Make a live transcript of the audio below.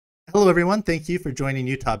Hello, everyone. Thank you for joining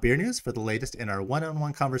Utah Beer News for the latest in our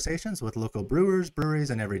one-on-one conversations with local brewers, breweries,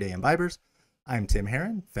 and everyday imbibers. I'm Tim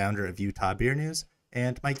Herron, founder of Utah Beer News,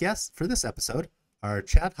 and my guests for this episode are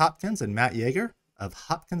Chad Hopkins and Matt Yeager of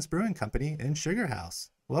Hopkins Brewing Company in Sugar House.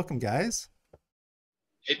 Welcome, guys.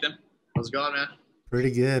 Hey, Tim. How's it going, man?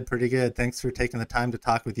 Pretty good, pretty good. Thanks for taking the time to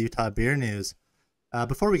talk with Utah Beer News.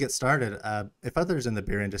 Before we get started, if others in the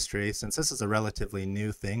beer industry, since this is a relatively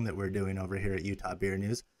new thing that we're doing over here at Utah Beer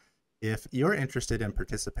News, if you're interested in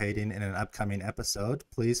participating in an upcoming episode,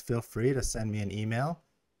 please feel free to send me an email,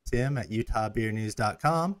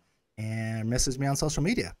 tim@utahbeernews.com, and message me on social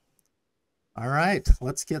media. All right,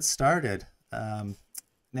 let's get started.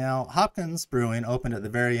 Now, Hopkins Brewing opened at the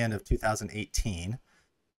very end of 2018,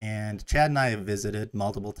 and Chad and I have visited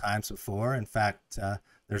multiple times before. In fact,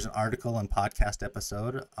 there's an article and podcast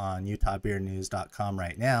episode on utahbeernews.com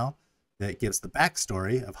right now that gives the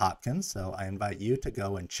backstory of Hopkins, so I invite you to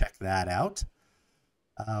go and check that out.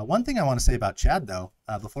 One thing I want to say about Chad, though,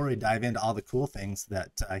 before we dive into all the cool things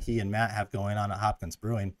that he and Matt have going on at Hopkins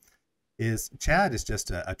Brewing, is Chad is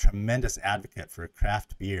just a tremendous advocate for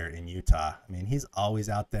craft beer in Utah. I mean, he's always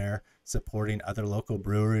out there supporting other local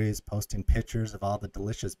breweries, posting pictures of all the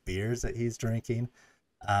delicious beers that he's drinking.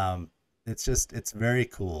 It's very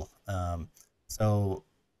cool.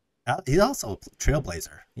 He's also a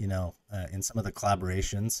trailblazer, in some of the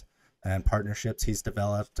collaborations and partnerships he's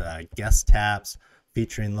developed, guest taps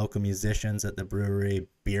featuring local musicians at the brewery,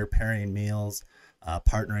 beer pairing meals,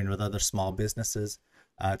 partnering with other small businesses.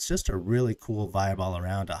 It's just a really cool vibe all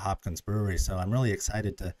around at Hopkins Brewery. So I'm really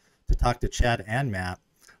excited to talk to Chad and Matt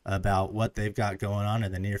about what they've got going on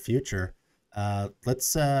in the near future. Let's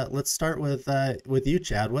start with you,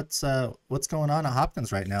 Chad. What's going on at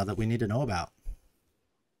Hopkins right now that we need to know about?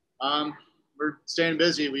 We're staying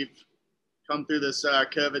busy. We've come through this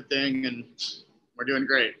COVID thing, and we're doing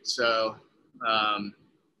great. So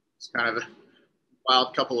it's kind of a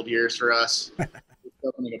wild couple of years for us.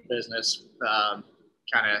 Opening a business,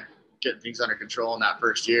 kind of getting things under control in that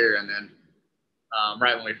first year, and then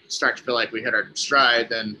right when we start to feel like we hit our stride,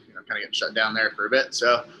 then kind of getting shut down there for a bit.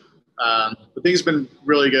 So, but things have been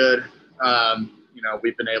really good.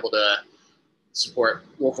 We've been able to support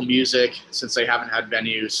local music since they haven't had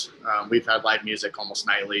venues. We've had live music almost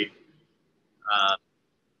nightly.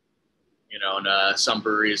 And some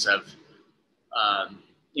breweries have,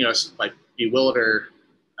 like Bewilder.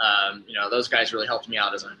 Those guys really helped me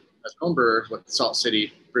out as a home brewer with Salt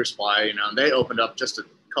City Brew Supply. And they opened up just a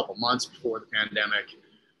couple months before the pandemic.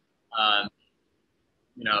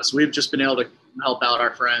 So we've just been able to help out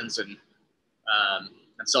our friends and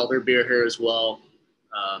sell their beer here as well.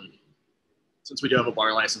 Since we do have a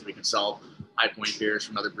bar license, we can sell High Point beers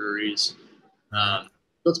from other breweries. So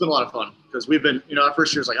it's been a lot of fun because we've been, our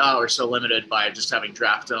first year was like, we're so limited by just having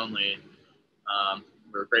draft only.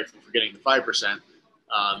 We're grateful for getting the 5%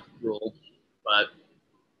 rule. But,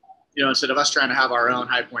 instead of us trying to have our own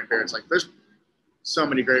High Point beer, it's like there's so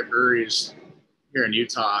many great breweries here in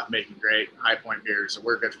Utah making great High Point beers that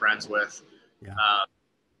we're good friends with. Yeah.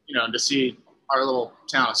 And to see our little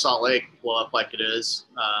town of Salt Lake blow up like it is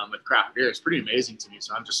with craft beer, it's pretty amazing to me.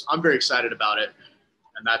 So I'm very excited about it,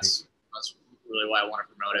 and that's really why I want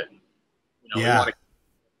to promote it.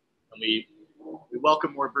 We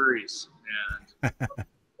welcome more breweries and.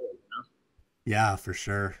 Yeah, for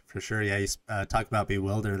sure. Yeah, you talk about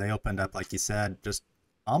Bewilder. They opened up, like you said, just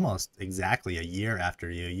almost exactly a year after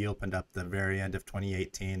you. You opened up the very end of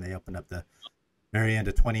 2018. They opened up the very end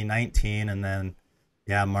of 2019, and then.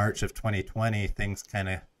 Yeah, March of 2020, things kind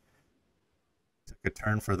of took a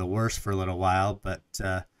turn for the worse for a little while, but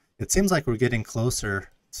it seems like we're getting closer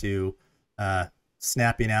to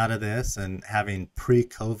snapping out of this and having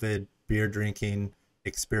pre-COVID beer drinking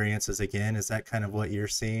experiences again. Is that kind of what you're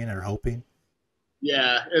seeing or hoping?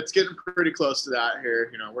 Yeah, it's getting pretty close to that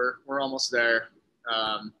here. We're almost there.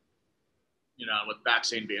 With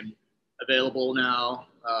vaccine being available now,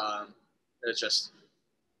 it's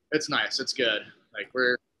nice. It's good. Like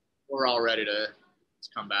we're all ready to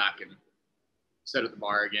come back and sit at the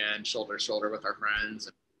bar again, shoulder to shoulder with our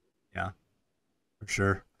friends. Yeah, for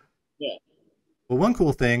sure. Yeah. Well, one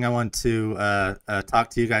cool thing I want to talk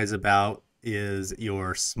to you guys about is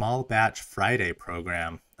your Small Batch Friday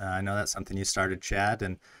program. I know that's something you started, Chad,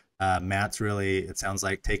 and Matt's really, it sounds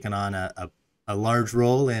like, taken on a large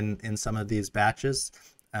role in some of these batches.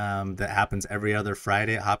 That happens every other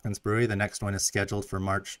Friday at Hopkins Brewery. The next one is scheduled for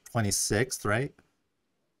March 26th, right?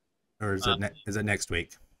 Or is it next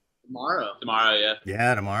week? Tomorrow, yeah.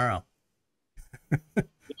 Yeah, tomorrow.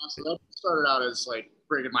 So that started out as like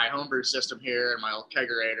bringing my homebrew system here and my old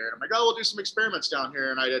kegerator. And I'm like, we'll do some experiments down here.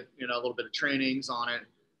 And I did, a little bit of trainings on it.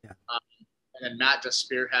 Yeah. And then Matt just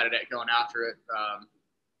spearheaded it, going after it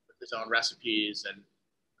with his own recipes and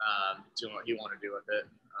doing what he wanted to do with it.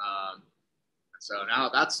 So now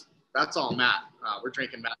that's all Matt. We're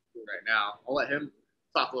drinking Matt's beer right now. I'll let him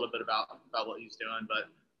talk a little bit about what he's doing, but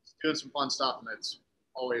he's doing some fun stuff, and it's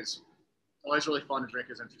always really fun to drink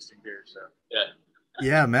his interesting beer. So Yeah.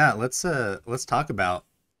 Yeah, Matt, let's talk about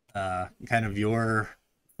kind of your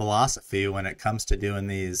philosophy when it comes to doing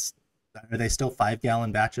these. Are they still 5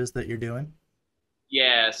 gallon batches that you're doing?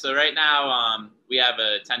 Yeah, so right now we have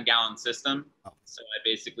a 10-gallon system. Oh. So I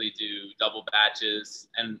basically do double batches,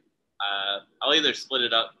 and I'll either split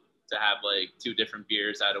it up to have like two different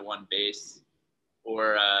beers out of one base,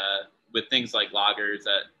 or with things like lagers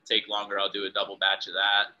that take longer, I'll do a double batch of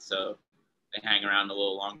that, so they hang around a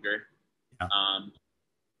little longer. Yeah.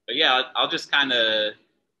 But yeah, I'll just kind of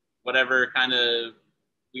whatever kind of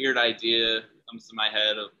weird idea comes to my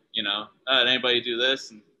head of, did anybody do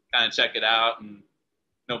this, and kind of check it out, and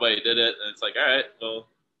nobody did it, and it's like, all right, well,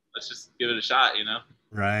 let's just give it a shot.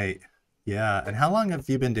 Right. Yeah. And how long have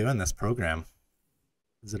you been doing this program?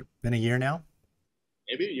 Has it been a year now?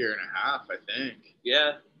 maybe a year and a half, I think.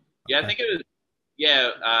 Yeah, Okay. I think it was.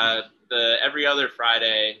 Yeah, the every other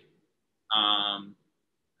Friday.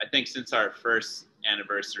 I think since our first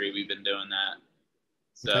anniversary, we've been doing that.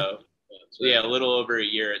 So Okay. yeah, a little over a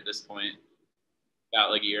year at this point. About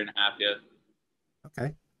like a year and a half. Yeah.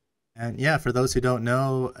 Okay. And yeah, for those who don't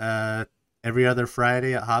know, every other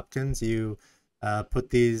Friday at Hopkins, you put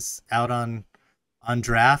these out on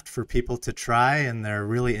draft for people to try, and they're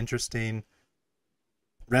really interesting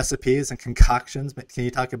recipes and concoctions. But can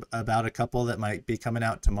you talk about a couple that might be coming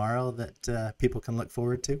out tomorrow that people can look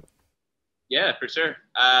forward to? Yeah, for sure.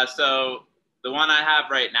 So the one I have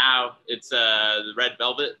right now, it's the red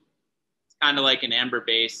velvet. It's kind of like an amber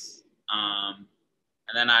base, and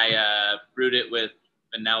then I brewed it with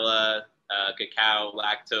vanilla, cacao,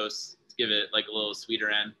 lactose to give it like a little sweeter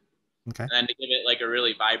end. Okay. And then to give it like a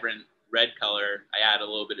really vibrant red color, I add a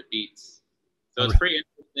little bit of beets. So Oh, it's pretty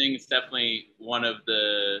interesting. It's definitely one of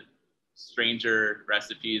the stranger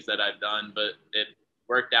recipes that I've done, but it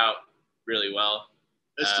worked out really well.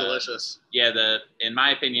 It's delicious. Yeah, in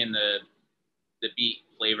my opinion, the beet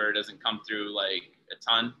flavor doesn't come through like a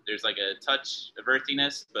ton. There's like a touch of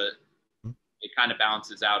earthiness, but it kind of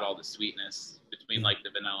balances out all the sweetness between like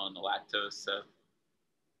the vanilla and the lactose. So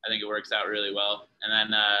I think it works out really well.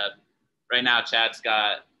 And then right now, Chad's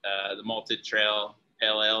got the Malted Trail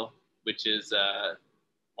Pale Ale, which is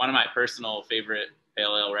one of my personal favorite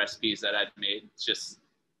pale ale recipes that I've made. It's just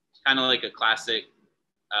kind of like a classic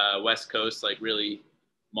West Coast, like really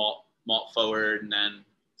malt forward, and then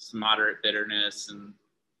some moderate bitterness and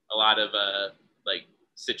a lot of like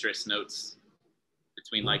citrus notes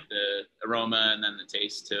between like the aroma and then the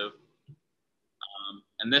taste too.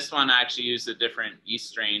 And this one I actually used a different yeast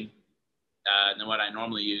strain than what I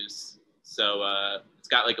normally use. So it's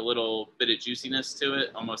got like a little bit of juiciness to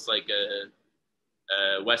it, almost like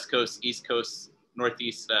a West Coast, East Coast,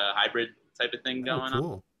 Northeast hybrid type of thing going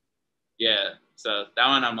on. Yeah, so that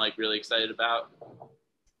one I'm like really excited about.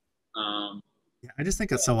 Yeah, I just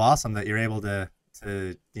think it's so awesome that you're able to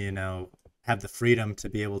have the freedom to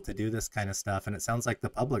be able to do this kind of stuff, and it sounds like the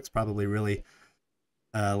public's probably really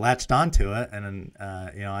latched onto it. And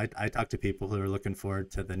I talk to people who are looking forward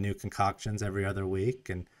to the new concoctions every other week,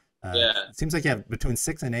 and it seems like you have between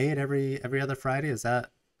 6 and 8 every other Friday. Is that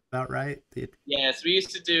about right? Yeah, so we used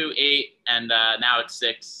to do 8, and now it's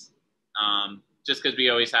 6. Just because we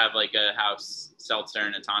always have like a house seltzer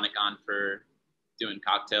and a tonic on for doing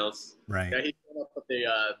cocktails. Right. Yeah, he came up with the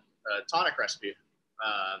tonic recipe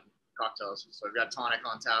cocktails. So we've got tonic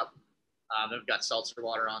on tap. Then we've got seltzer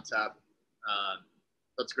water on tap.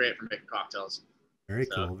 That's great for making cocktails. Very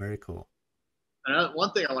cool. Very cool. And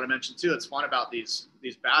one thing I want to mention too, that's fun about these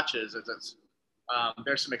batches is it's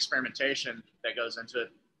there's some experimentation that goes into it.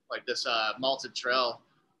 Like this malted trail,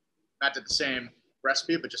 Matt did the same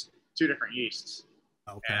recipe, but just 2 different yeasts.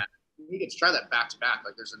 Okay. And we get to try that back to back.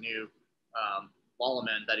 Like there's a new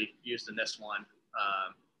Wallaman that he used in this one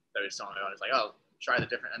that he was telling me about. He's like, oh, try the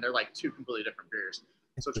different, and they're like 2 completely different beers.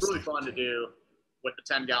 So it's really fun to do with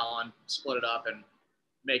the 10-gallon, split it up and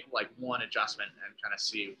make like one adjustment and kind of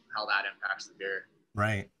see how that impacts the beer.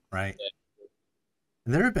 Right.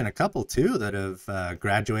 And there have been a couple too that have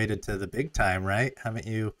graduated to the big time, right? Haven't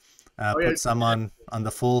you put some on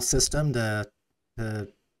the full system to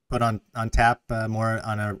put on tap more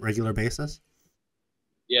on a regular basis?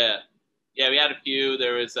 Yeah, we had a few.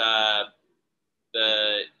 There was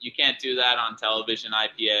the You Can't Do That on Television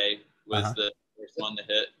IPA was the first one to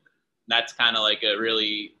hit. That's kind of like a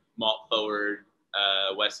really malt forward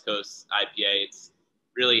West Coast IPA. It's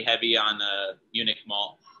really heavy on Munich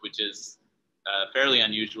malt, which is fairly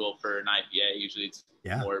unusual for an IPA. Usually it's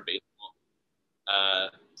more base malt.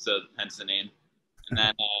 So hence the name. And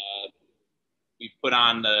then we put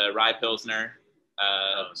on the rye pilsner.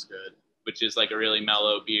 That was good. Which is like a really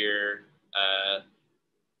mellow beer,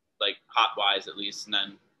 like hop wise at least, and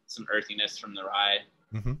then some earthiness from the rye.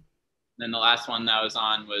 Mm-hmm. Then the last one that was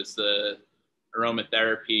on was the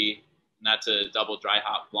aromatherapy, and that's a double dry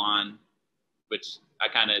hop blonde, which I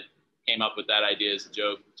kind of came up with that idea as a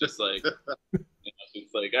joke, just like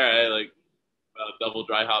it's like, all right, like double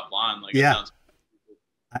dry hop blonde, like it sounds.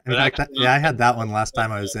 In fact, I had that one last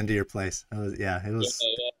time I was into your place. It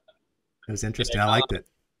was interesting. I liked it.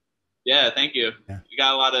 Yeah, thank you. Yeah. You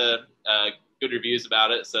got a lot of good reviews about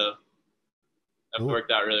it, so that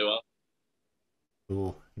worked out really well.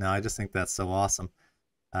 Cool. No, I just think that's so awesome.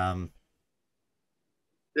 So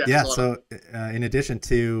in addition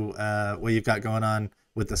to what you've got going on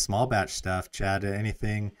with the small batch stuff, Chad,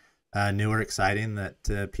 anything new or exciting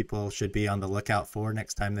that people should be on the lookout for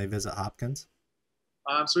next time they visit Hopkins?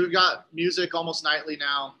 So we've got music almost nightly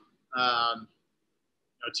now.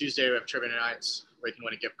 Tuesday we have trivia nights where you can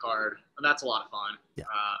win a gift card, and that's a lot of fun. Yeah.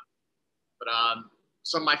 But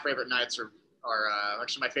some of my favorite nights are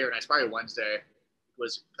actually my favorite night's probably Wednesday,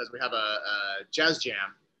 was because we have a jazz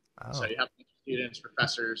jam. Oh. So you have students,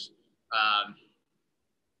 professors,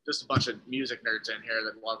 just a bunch of music nerds in here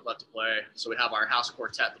that love to play. So we have our house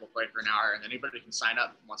quartet that will play for an hour, and anybody can sign up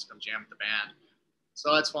and wants to come jam with the band.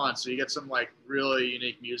 So that's fun. So you get some like really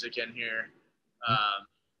unique music in here,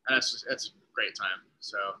 and it's a great time.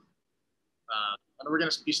 So and we're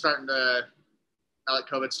gonna be starting to, now that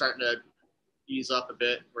COVID's starting to ease up a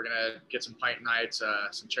bit, we're gonna get some pint nights,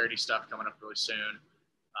 some charity stuff coming up really soon.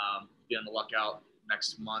 Be on the lookout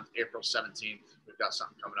next month, April 17th. We've got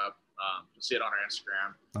something coming up. You'll see it on our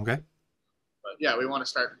Instagram. Okay. But yeah, we want to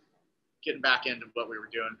start getting back into what we were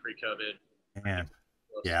doing pre-COVID. Man,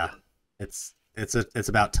 yeah, it's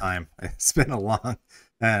about time. It's been a long,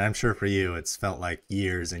 and I'm sure for you, it's felt like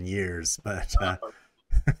years and years. But I thought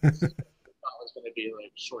it was going to be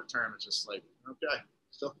like short term. It's just like, okay,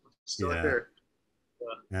 still here.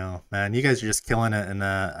 No, man, you guys are just killing it, and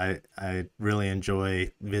I really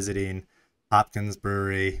enjoy visiting Hopkins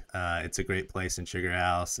Brewery. It's a great place in Sugar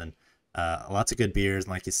House, and lots of good beers,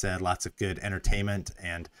 and like you said, lots of good entertainment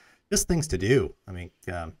and just things to do. I mean,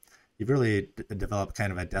 you've really developed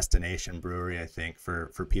kind of a destination brewery, I think,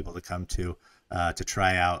 for people to come to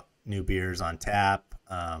try out new beers on tap,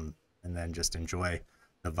 and then just enjoy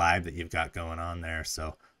the vibe that you've got going on there.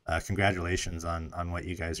 So congratulations on what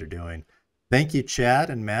you guys are doing. Thank you, Chad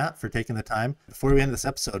and Matt, for taking the time. Before we end this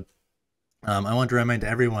episode, I want to remind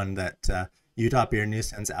everyone that Utah Beer News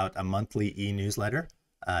sends out a monthly e-newsletter.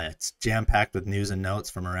 It's jam-packed with news and notes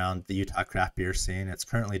from around the Utah craft beer scene. It's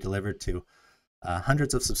currently delivered to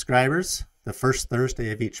hundreds of subscribers the first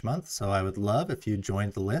Thursday of each month, so I would love if you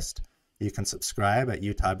joined the list. You can subscribe at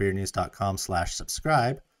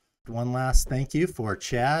utahbeernews.com/subscribe. One last thank you for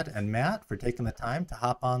Chad and Matt for taking the time to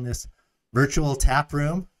hop on this virtual tap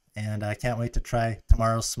room, and I can't wait to try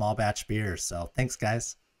tomorrow's small batch beer. So thanks,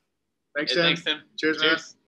 guys. Thanks, Tim. Thanks, Tim. Cheers, man.